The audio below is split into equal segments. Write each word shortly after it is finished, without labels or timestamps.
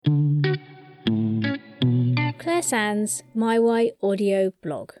Claire Sands' My Way audio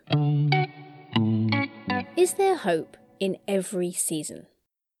blog. Is there hope in every season?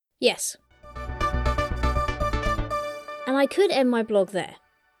 Yes. And I could end my blog there,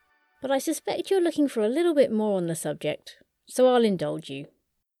 but I suspect you're looking for a little bit more on the subject, so I'll indulge you,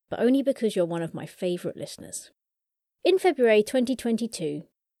 but only because you're one of my favourite listeners. In February 2022,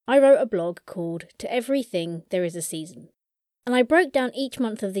 I wrote a blog called To Everything There Is a Season, and I broke down each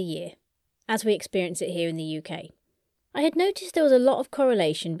month of the year, as we experience it here in the UK. I had noticed there was a lot of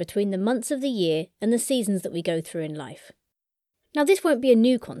correlation between the months of the year and the seasons that we go through in life. Now, this won't be a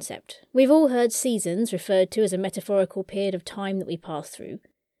new concept. We've all heard seasons referred to as a metaphorical period of time that we pass through,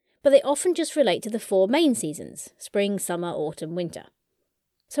 but they often just relate to the four main seasons: spring, summer, autumn, winter.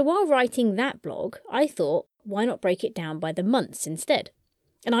 So while writing that blog, I thought, why not break it down by the months instead?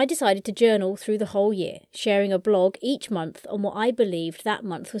 And I decided to journal through the whole year, sharing a blog each month on what I believed that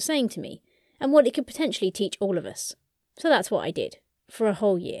month was saying to me, and what it could potentially teach all of us. So that's what I did, for a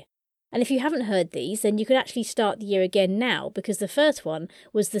whole year. And if you haven't heard these, then you could actually start the year again now, because the first one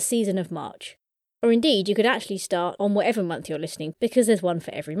was the season of March. Or indeed, you could actually start on whatever month you're listening, because there's one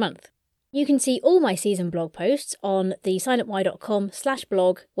for every month. You can see all my season blog posts on the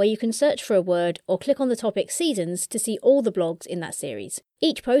signupmy.com/blog, where you can search for a word or click on the topic seasons to see all the blogs in that series.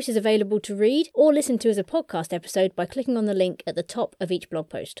 Each post is available to read or listen to as a podcast episode by clicking on the link at the top of each blog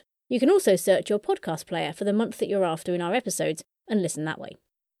post. You can also search your podcast player for the month that you're after in our episodes and listen that way.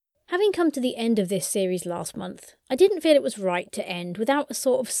 Having come to the end of this series last month, I didn't feel it was right to end without a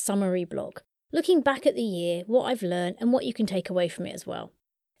sort of summary blog, looking back at the year, what I've learned and what you can take away from it as well.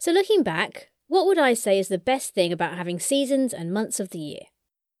 So looking back, what would I say is the best thing about having seasons and months of the year?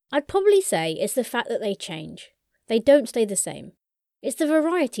 I'd probably say it's the fact that they change. They don't stay the same. It's the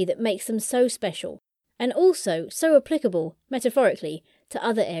variety that makes them so special, and also so applicable, metaphorically, to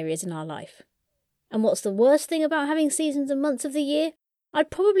other areas in our life. And what's the worst thing about having seasons and months of the year?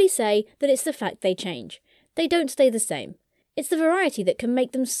 I'd probably say that it's the fact they change. They don't stay the same. It's the variety that can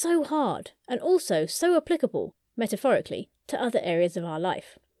make them so hard, and also so applicable, metaphorically, to other areas of our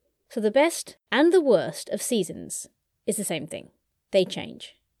life. So the best and the worst of seasons is the same thing. They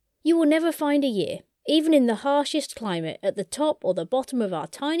change. You will never find a year, even in the harshest climate at the top or the bottom of our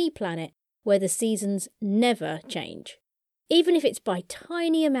tiny planet, where the seasons never change. Even if it's by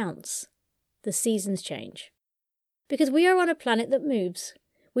tiny amounts, the seasons change. Because we are on a planet that moves.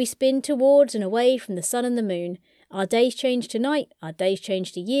 We spin towards and away from the sun and the moon. Our days change to night, our days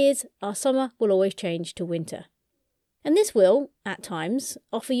change to years, our summer will always change to winter. And this will, at times,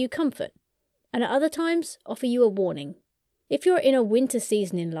 offer you comfort, and at other times offer you a warning. If you're in a winter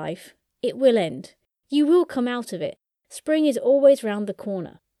season in life, it will end. You will come out of it. Spring is always round the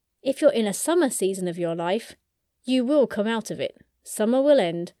corner. If you're in a summer season of your life, you will come out of it. Summer will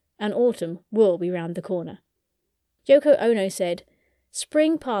end, and autumn will be round the corner. Yoko Ono said,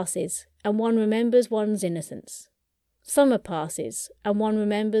 "Spring passes, and one remembers one's innocence. Summer passes, and one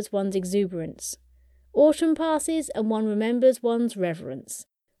remembers one's exuberance. Autumn passes, and one remembers one's reverence.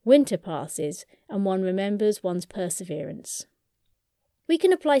 Winter passes, and one remembers one's perseverance." We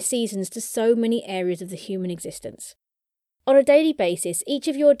can apply seasons to so many areas of the human existence. On a daily basis, each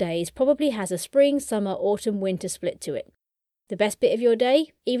of your days probably has a spring, summer, autumn, winter split to it. The best bit of your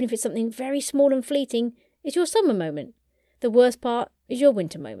day, even if it's something very small and fleeting, is your summer moment. The worst part is your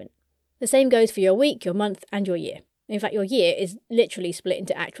winter moment. The same goes for your week, your month, and your year. In fact, your year is literally split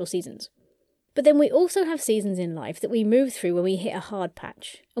into actual seasons. But then we also have seasons in life that we move through when we hit a hard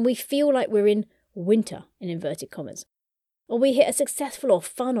patch, and we feel like we're in winter, in inverted commas. Or we hit a successful or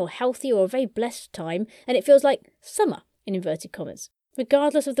fun or healthy or a very blessed time, and it feels like summer, in inverted commas,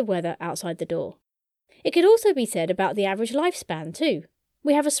 regardless of the weather outside the door. It could also be said about the average lifespan too.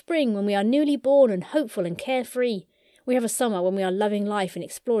 We have a spring when we are newly born and hopeful and carefree. We have a summer when we are loving life and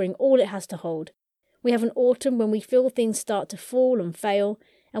exploring all it has to hold. We have an autumn when we feel things start to fall and fail,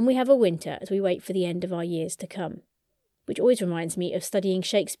 and we have a winter as we wait for the end of our years to come. Which always reminds me of studying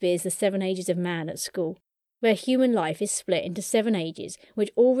Shakespeare's The 7 Ages of Man at school, where human life is split into 7 ages,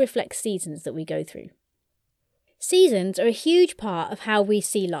 which all reflect seasons that we go through. Seasons are a huge part of how we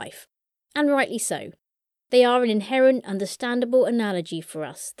see life, and rightly so. They are an inherent, understandable analogy for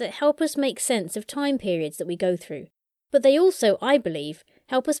us that help us make sense of time periods that we go through. But they also, I believe,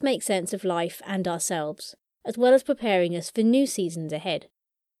 help us make sense of life and ourselves, as well as preparing us for new seasons ahead.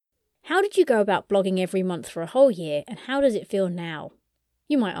 How did you go about blogging every month for a whole year, and how does it feel now?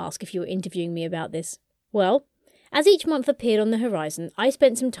 You might ask if you were interviewing me about this. Well, as each month appeared on the horizon, I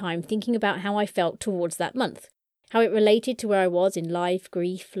spent some time thinking about how I felt towards that month, how it related to where I was in life,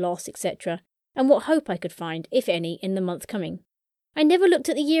 grief, loss, etc., and what hope I could find, if any, in the month coming. I never looked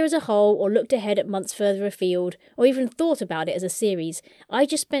at the year as a whole or looked ahead at months further afield or even thought about it as a series. I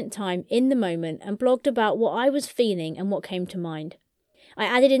just spent time in the moment and blogged about what I was feeling and what came to mind. I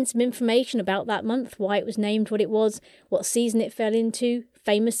added in some information about that month, why it was named what it was, what season it fell into,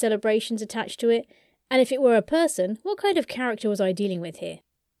 famous celebrations attached to it, and if it were a person, what kind of character was I dealing with here?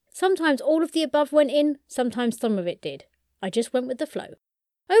 Sometimes all of the above went in, sometimes some of it did. I just went with the flow.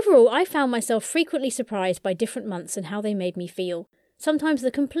 Overall, I found myself frequently surprised by different months and how they made me feel. Sometimes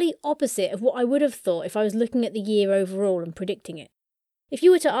the complete opposite of what I would have thought if I was looking at the year overall and predicting it. If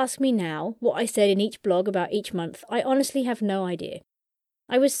you were to ask me now what I said in each blog about each month, I honestly have no idea.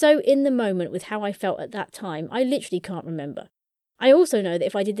 I was so in the moment with how I felt at that time, I literally can't remember. I also know that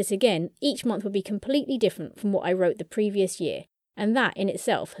if I did this again, each month would be completely different from what I wrote the previous year, and that in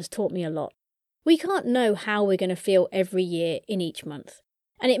itself has taught me a lot. We can't know how we're going to feel every year in each month.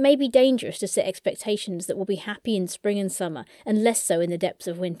 And it may be dangerous to set expectations that will be happy in spring and summer and less so in the depths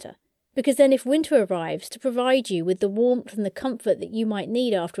of winter. Because then if winter arrives to provide you with the warmth and the comfort that you might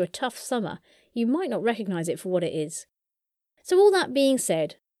need after a tough summer, you might not recognise it for what it is. So all that being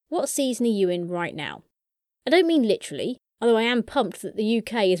said, what season are you in right now? I don't mean literally, although I am pumped that the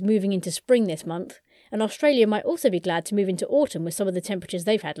UK is moving into spring this month, and Australia might also be glad to move into autumn with some of the temperatures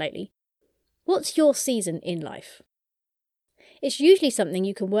they've had lately. What's your season in life? It's usually something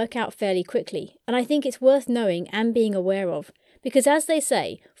you can work out fairly quickly, and I think it's worth knowing and being aware of, because as they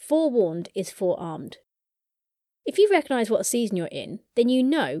say, forewarned is forearmed. If you recognise what season you're in, then you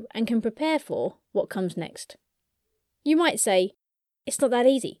know and can prepare for what comes next. You might say, it's not that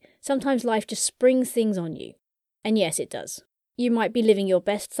easy. Sometimes life just springs things on you. And yes, it does. You might be living your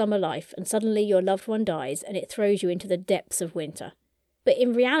best summer life and suddenly your loved one dies and it throws you into the depths of winter. But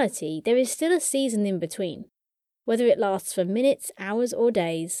in reality, there is still a season in between. Whether it lasts for minutes, hours or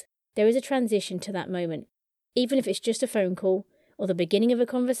days, there is a transition to that moment, even if it's just a phone call, or the beginning of a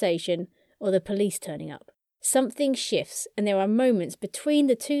conversation, or the police turning up. Something shifts, and there are moments between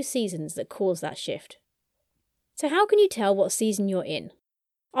the two seasons that cause that shift. So how can you tell what season you're in?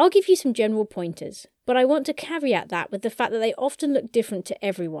 I'll give you some general pointers, but I want to caveat that with the fact that they often look different to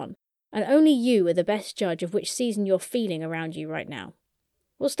everyone, and only you are the best judge of which season you're feeling around you right now.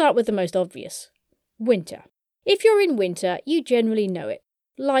 We'll start with the most obvious. Winter. If you're in winter, you generally know it.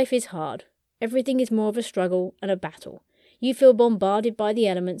 Life is hard. Everything is more of a struggle and a battle. You feel bombarded by the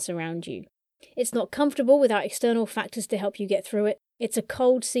elements around you. It's not comfortable without external factors to help you get through it. It's a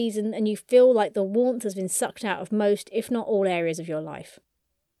cold season and you feel like the warmth has been sucked out of most, if not all areas of your life.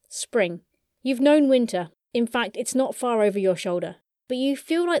 Spring. You've known winter. In fact, it's not far over your shoulder. But you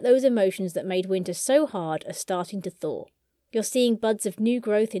feel like those emotions that made winter so hard are starting to thaw. You're seeing buds of new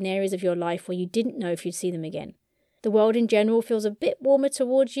growth in areas of your life where you didn't know if you'd see them again. The world in general feels a bit warmer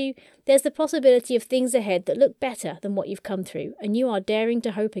towards you. There's the possibility of things ahead that look better than what you've come through, and you are daring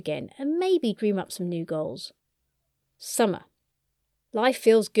to hope again and maybe dream up some new goals. Summer. Life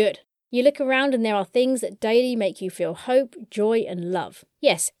feels good. You look around and there are things that daily make you feel hope, joy and love.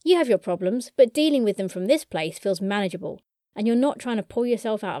 Yes, you have your problems, but dealing with them from this place feels manageable, and you're not trying to pull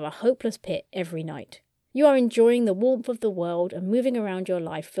yourself out of a hopeless pit every night. You are enjoying the warmth of the world and moving around your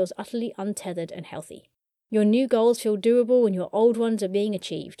life feels utterly untethered and healthy. Your new goals feel doable and your old ones are being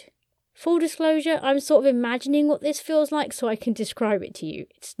achieved. Full disclosure, I'm sort of imagining what this feels like so I can describe it to you.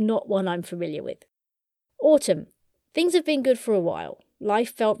 It's not one I'm familiar with. Autumn. Things have been good for a while.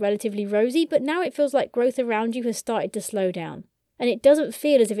 Life felt relatively rosy, but now it feels like growth around you has started to slow down. And it doesn't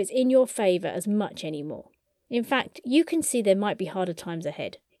feel as if it's in your favour as much anymore. In fact, you can see there might be harder times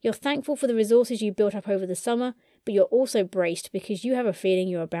ahead. You're thankful for the resources you built up over the summer, but you're also braced because you have a feeling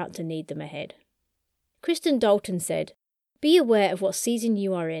you're about to need them ahead. Kristen Dalton said, "Be aware of what season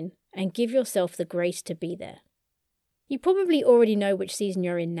you are in and give yourself the grace to be there." You probably already know which season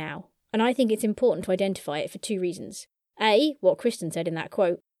you're in now, and I think it's important to identify it for two reasons. A, what Kristen said in that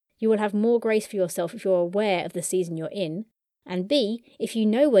quote, you will have more grace for yourself if you're aware of the season you're in, and B, if you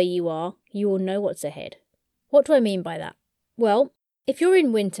know where you are, you will know what's ahead. What do I mean by that? Well, if you're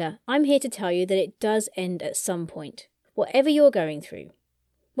in winter, I'm here to tell you that it does end at some point, whatever you're going through.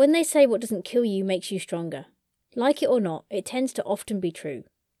 When they say what doesn't kill you makes you stronger, like it or not, it tends to often be true.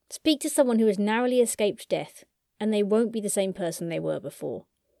 Speak to someone who has narrowly escaped death, and they won't be the same person they were before.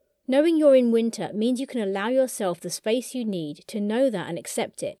 Knowing you're in winter means you can allow yourself the space you need to know that and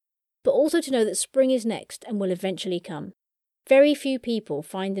accept it, but also to know that spring is next and will eventually come. Very few people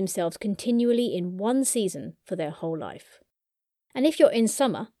find themselves continually in one season for their whole life. And if you're in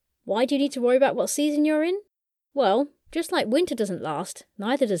summer, why do you need to worry about what season you're in? Well, just like winter doesn't last,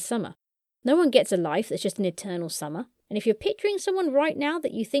 neither does summer. No one gets a life that's just an eternal summer, and if you're picturing someone right now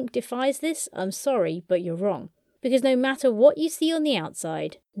that you think defies this, I'm sorry, but you're wrong. Because no matter what you see on the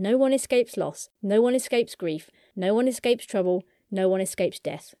outside, no one escapes loss, no one escapes grief, no one escapes trouble, no one escapes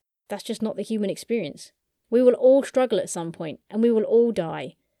death. That's just not the human experience. We will all struggle at some point, and we will all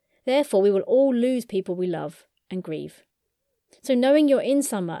die. Therefore, we will all lose people we love and grieve. So knowing you're in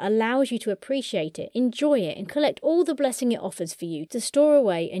summer allows you to appreciate it, enjoy it, and collect all the blessing it offers for you to store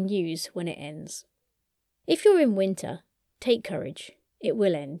away and use when it ends. If you're in winter, take courage. It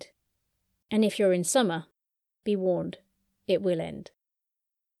will end. And if you're in summer, be warned. It will end.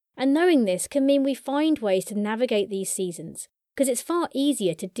 And knowing this can mean we find ways to navigate these seasons, because it's far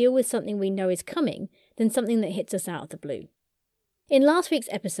easier to deal with something we know is coming than something that hits us out of the blue. In last week's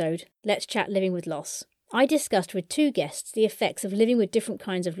episode, Let's Chat Living with Loss, I discussed with two guests the effects of living with different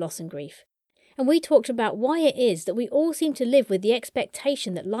kinds of loss and grief. And we talked about why it is that we all seem to live with the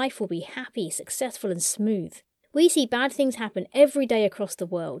expectation that life will be happy, successful and smooth. We see bad things happen every day across the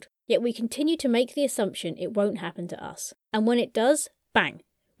world, yet we continue to make the assumption it won't happen to us. And when it does, bang,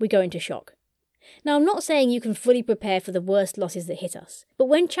 we go into shock. Now, I'm not saying you can fully prepare for the worst losses that hit us, but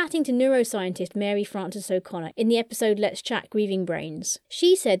when chatting to neuroscientist Mary Frances O'Connor in the episode Let's Chat Grieving Brains,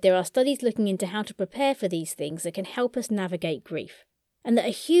 she said there are studies looking into how to prepare for these things that can help us navigate grief. And that a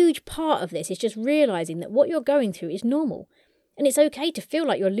huge part of this is just realising that what you're going through is normal. And it's okay to feel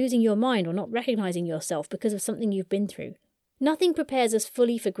like you're losing your mind or not recognising yourself because of something you've been through. Nothing prepares us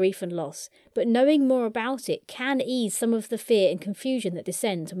fully for grief and loss, but knowing more about it can ease some of the fear and confusion that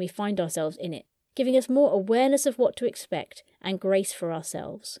descends when we find ourselves in it, giving us more awareness of what to expect and grace for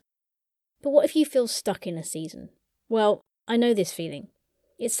ourselves. But what if you feel stuck in a season? Well, I know this feeling.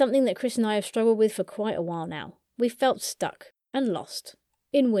 It's something that Chris and I have struggled with for quite a while now. We've felt stuck and lost,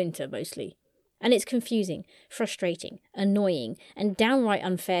 in winter mostly. And it's confusing, frustrating, annoying, and downright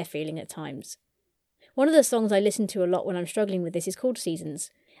unfair feeling at times. One of the songs I listen to a lot when I'm struggling with this is called Seasons,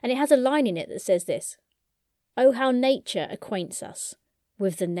 and it has a line in it that says this: "Oh, how nature acquaints us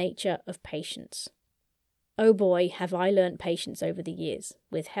with the nature of patience. Oh boy, have I learnt patience over the years,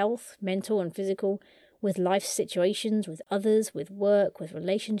 with health, mental and physical, with life's situations, with others, with work, with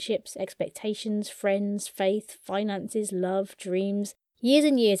relationships, expectations, friends, faith, finances, love, dreams. Years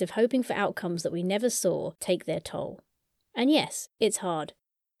and years of hoping for outcomes that we never saw take their toll. And yes, it's hard.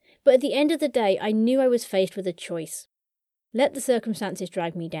 But at the end of the day, I knew I was faced with a choice. Let the circumstances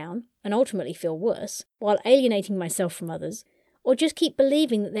drag me down, and ultimately feel worse, while alienating myself from others, or just keep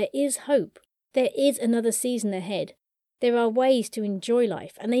believing that there is hope. There is another season ahead. There are ways to enjoy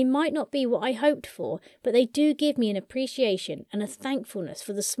life, and they might not be what I hoped for, but they do give me an appreciation and a thankfulness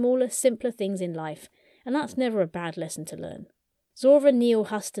for the smaller, simpler things in life, and that's never a bad lesson to learn. Zora Neale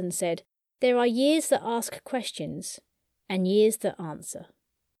Huston said, "There are years that ask questions, and years that answer."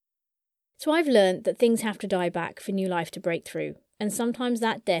 So I've learned that things have to die back for new life to break through, and sometimes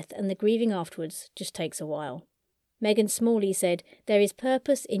that death and the grieving afterwards just takes a while. Megan Smalley said, "There is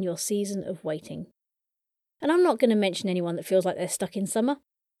purpose in your season of waiting." And I'm not going to mention anyone that feels like they're stuck in summer.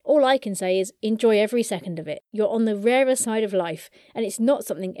 All I can say is enjoy every second of it. You're on the rarer side of life, and it's not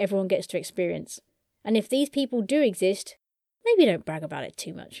something everyone gets to experience. And if these people do exist, maybe don't brag about it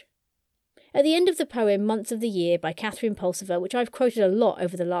too much. At the end of the poem Months of the Year by Catherine Pulsifer, which I've quoted a lot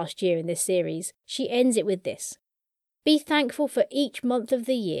over the last year in this series, she ends it with this: "Be thankful for each month of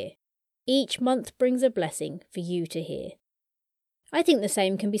the year. Each month brings a blessing for you to hear." I think the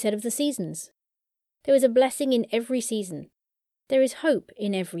same can be said of the seasons. There is a blessing in every season. There is hope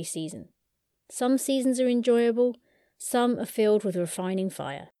in every season. Some seasons are enjoyable, some are filled with refining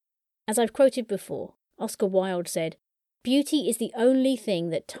fire. As I've quoted before, Oscar Wilde said, "Beauty is the only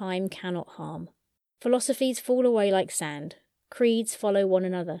thing that time cannot harm. Philosophies fall away like sand. Creeds follow one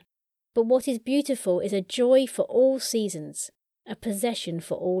another. But what is beautiful is a joy for all seasons, a possession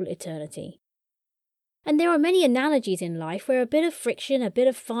for all eternity." And there are many analogies in life where a bit of friction, a bit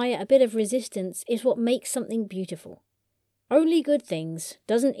of fire, a bit of resistance is what makes something beautiful. Only good things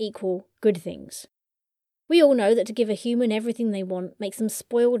doesn't equal good things. We all know that to give a human everything they want makes them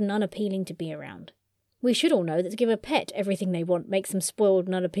spoiled and unappealing to be around. We should all know that to give a pet everything they want makes them spoiled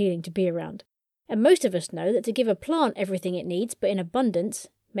and unappealing to be around. And most of us know that to give a plant everything it needs, but in abundance,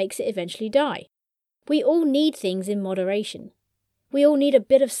 makes it eventually die. We all need things in moderation. We all need a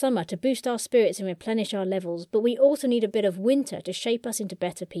bit of summer to boost our spirits and replenish our levels, but we also need a bit of winter to shape us into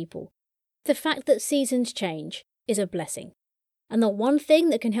better people. The fact that seasons change is a blessing. And the one thing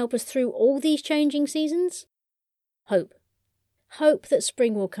that can help us through all these changing seasons? Hope. Hope that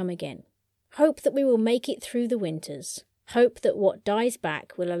spring will come again. Hope that we will make it through the winters. Hope that what dies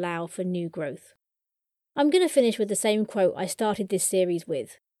back will allow for new growth. I'm going to finish with the same quote I started this series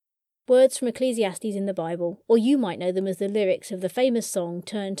with. Words from Ecclesiastes in the Bible, or you might know them as the lyrics of the famous song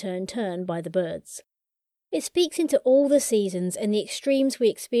Turn, Turn, Turn by the Byrds. It speaks into all the seasons and the extremes we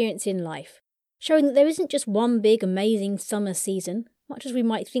experience in life, showing that there isn't just one big amazing summer season, much as we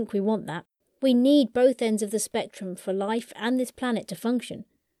might think we want that. We need both ends of the spectrum for life and this planet to function.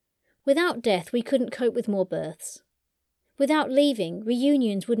 Without death, we couldn't cope with more births. Without leaving,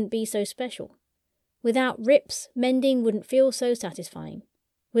 reunions wouldn't be so special. Without rips, mending wouldn't feel so satisfying.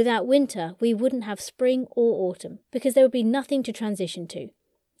 Without winter, we wouldn't have spring or autumn, because there would be nothing to transition to,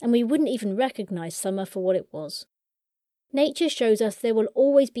 and we wouldn't even recognise summer for what it was. Nature shows us there will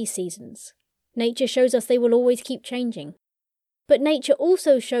always be seasons. Nature shows us they will always keep changing. But nature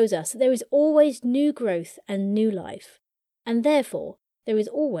also shows us that there is always new growth and new life, and therefore there is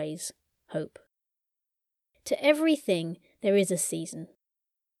always hope. To everything there is a season.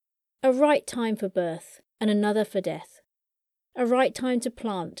 A right time for birth and another for death. A right time to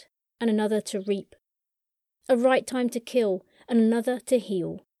plant and another to reap. A right time to kill and another to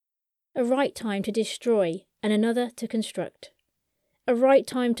heal. A right time to destroy and another to construct. A right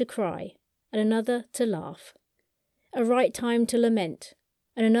time to cry and another to laugh. A right time to lament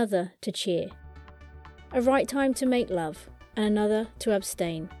and another to cheer. A right time to make love and another to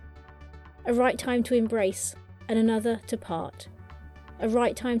abstain. A right time to embrace and another to part. A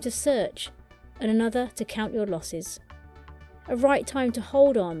right time to search and another to count your losses. A right time to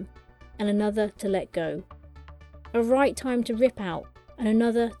hold on and another to let go. A right time to rip out and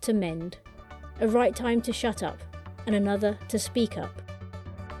another to mend. A right time to shut up and another to speak up.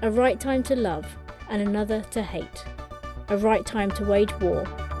 A right time to love and another to hate. A right time to wage war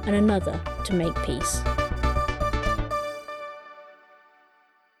and another to make peace.